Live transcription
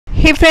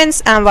Hey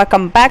friends, and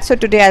welcome back. So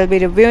today I'll be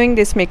reviewing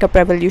this Makeup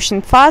Revolution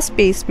fast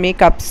paced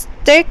makeup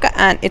stick,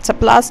 and it's a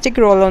plastic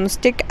roll-on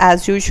stick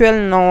as usual,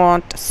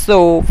 not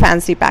so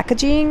fancy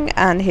packaging.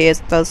 And here's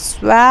the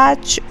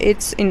swatch.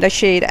 It's in the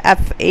shade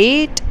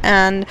F8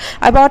 and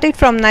I bought it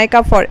from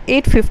Nykaa for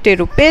 850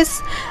 rupees.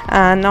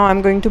 And now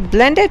I'm going to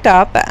blend it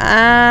up,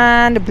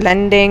 and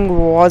blending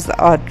was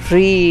a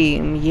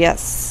dream.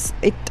 Yes,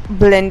 it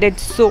blended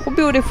so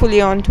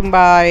beautifully onto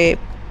my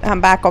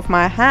back of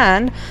my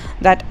hand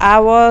that I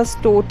was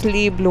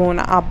totally blown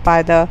up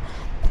by the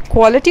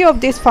quality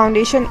of this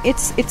foundation.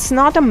 It's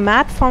not a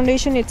matte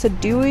foundation, it's a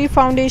dewy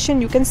foundation.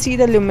 You can see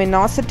the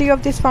luminosity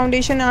of this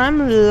foundation.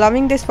 I'm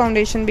loving this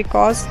foundation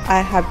because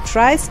I have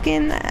dry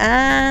skin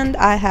and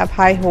I have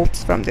high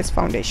hopes from this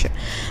foundation.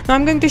 Now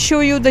I'm going to show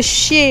you the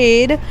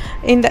shade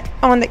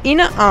on the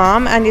inner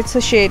arm, and it's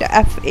a shade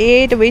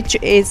F8, which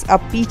is a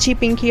peachy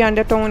pinky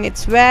undertone.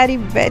 It's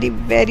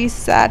very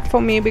sad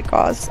for me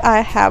because I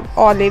have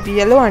olive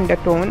yellow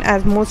undertone,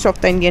 as most of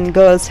the Indian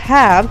girls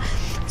have.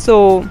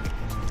 So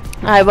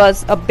I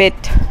was a bit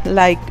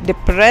like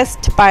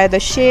depressed by the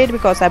shade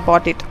because I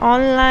bought it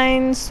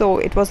online, so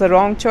it was a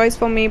wrong choice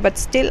for me. But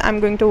still,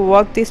 I'm going to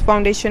work this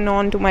foundation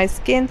onto my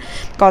skin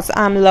because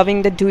I'm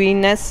loving the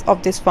dewiness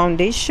of this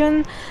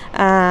foundation.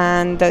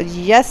 And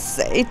yes,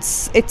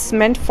 it's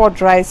meant for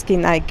dry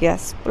skin, I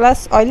guess.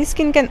 Plus oily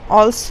skin can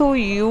also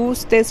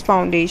use this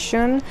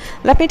foundation.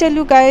 Let me tell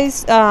you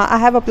guys, I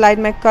have applied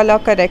my color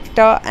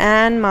corrector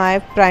and my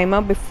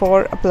primer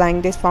before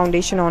applying this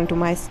foundation onto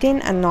my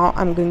skin, and now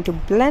I'm going to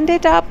blend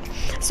it up.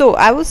 So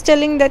I was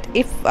telling that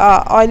if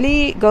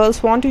oily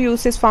girls want to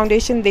use this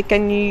foundation, they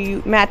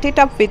can matte it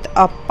up with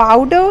a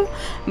powder,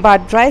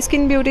 but dry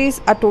skin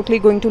beauties are totally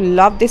going to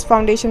love this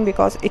foundation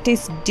because it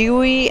is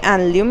dewy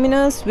and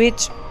luminous,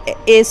 which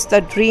is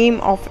the dream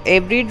of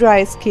every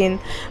dry skin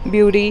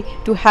beauty,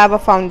 to have a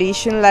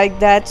foundation like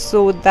that,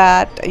 so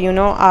that you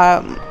know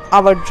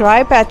our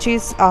dry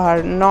patches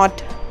are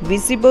not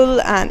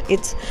visible and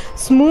it's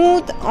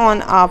smooth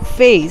on our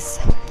face.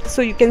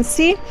 So you can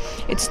see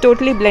it's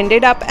totally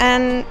blended up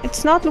and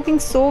it's not looking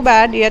so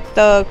bad yet.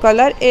 The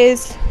color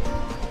is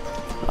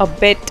a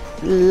bit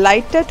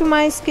lighter to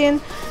my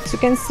skin, so you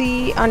can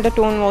see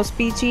undertone was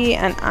peachy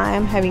and I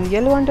am having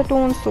yellow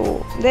undertone,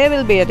 so there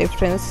will be a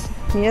difference.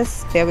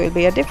 Yes, there will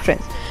be a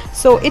difference.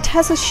 So it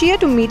has a sheer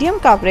to medium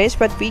coverage,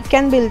 but we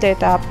can build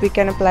it up, we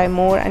can apply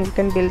more, and you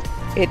can build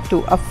it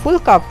to a full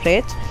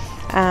coverage.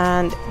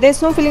 And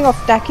there's no feeling of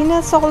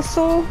tackiness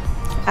also.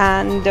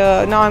 And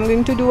now I'm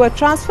going to do a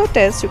transfer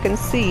test. You can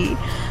see,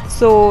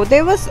 so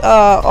there was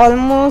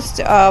almost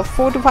 4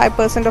 to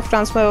 5% of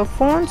transfer of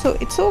phone, so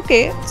it's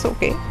okay,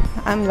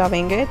 I'm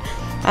loving it.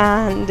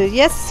 And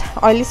yes,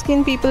 oily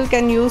skin people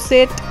can use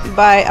it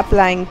by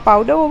applying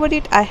powder over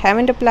it. I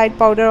haven't applied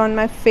powder on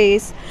my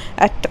face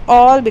at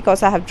all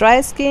because I have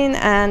dry skin,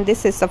 and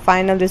this is the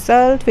final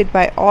result with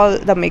my all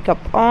the makeup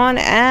on,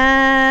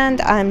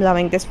 and I'm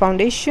loving this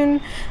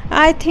foundation.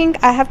 I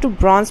think I have to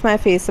bronze my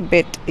face a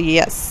bit.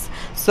 Yes,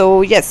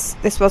 so yes,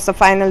 this was the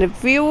final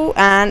review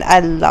and I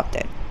loved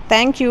it.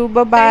 Thank you,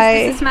 bye bye.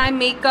 This is my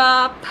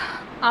makeup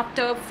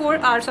after 4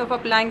 hours of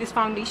applying this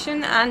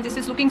foundation, and this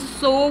is looking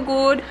so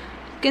good.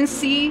 You can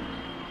see,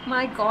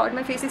 my god,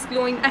 my face is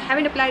glowing. I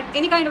haven't applied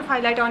any kind of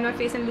highlighter on my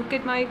face, and look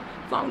at my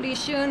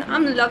foundation.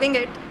 I'm loving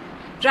it.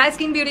 Dry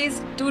skin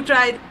beauties, do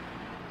try it.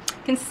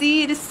 You can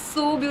see it is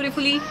so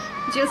beautifully,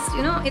 just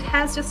you know, it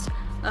has just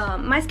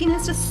my skin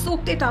has just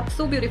soaked it up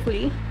so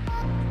beautifully.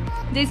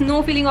 There is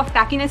no feeling of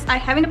tackiness. I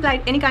haven't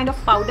applied any kind of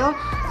powder,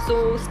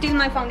 so still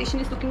my foundation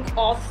is looking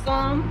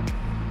awesome.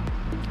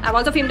 I've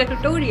also filmed a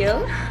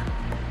tutorial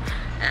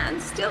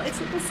and still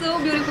it's looking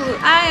so beautiful.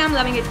 I am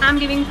loving it. I'm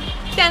giving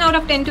 10 out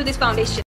of 10 to this foundation.